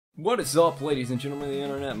What is up, ladies and gentlemen of the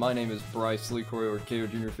internet? My name is Bryce Lee Kojr, or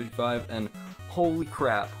Kojr Jr. 55, and holy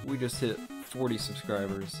crap, we just hit 40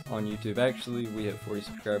 subscribers on YouTube. Actually, we hit 40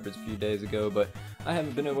 subscribers a few days ago, but I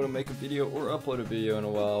haven't been able to make a video or upload a video in a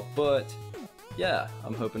while. But yeah,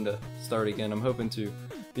 I'm hoping to start again. I'm hoping to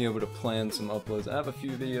be able to plan some uploads. I have a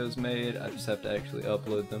few videos made, I just have to actually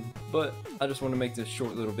upload them. But I just want to make this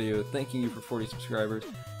short little video thanking you for 40 subscribers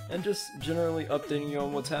and just generally updating you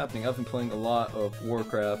on what's happening. I've been playing a lot of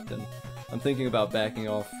Warcraft, and I'm thinking about backing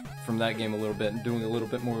off from that game a little bit and doing a little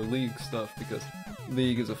bit more League stuff, because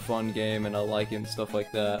League is a fun game and I like it and stuff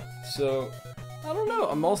like that. So, I don't know,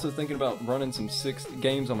 I'm also thinking about running some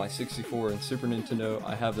games on my 64 and Super Nintendo.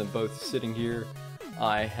 I have them both sitting here.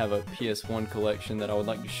 I have a PS1 collection that I would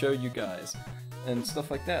like to show you guys and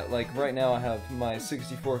stuff like that. Like right now I have my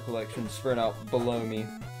 64 collection spread out below me,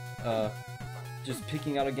 just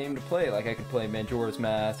picking out a game to play. Like I could play Majora's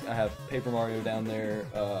Mask, I have Paper Mario down there,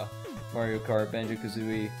 Mario Kart,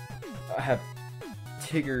 Banjo-Kazooie, I have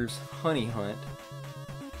Tigger's Honey Hunt.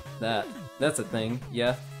 That's a thing,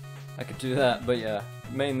 yeah, I could do that. But yeah,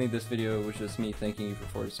 mainly this video was just me thanking you for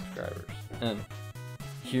 40 subscribers, and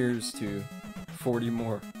here's to 40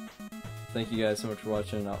 more. Thank you guys so much for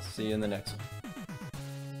watching, and I'll see you in the next one.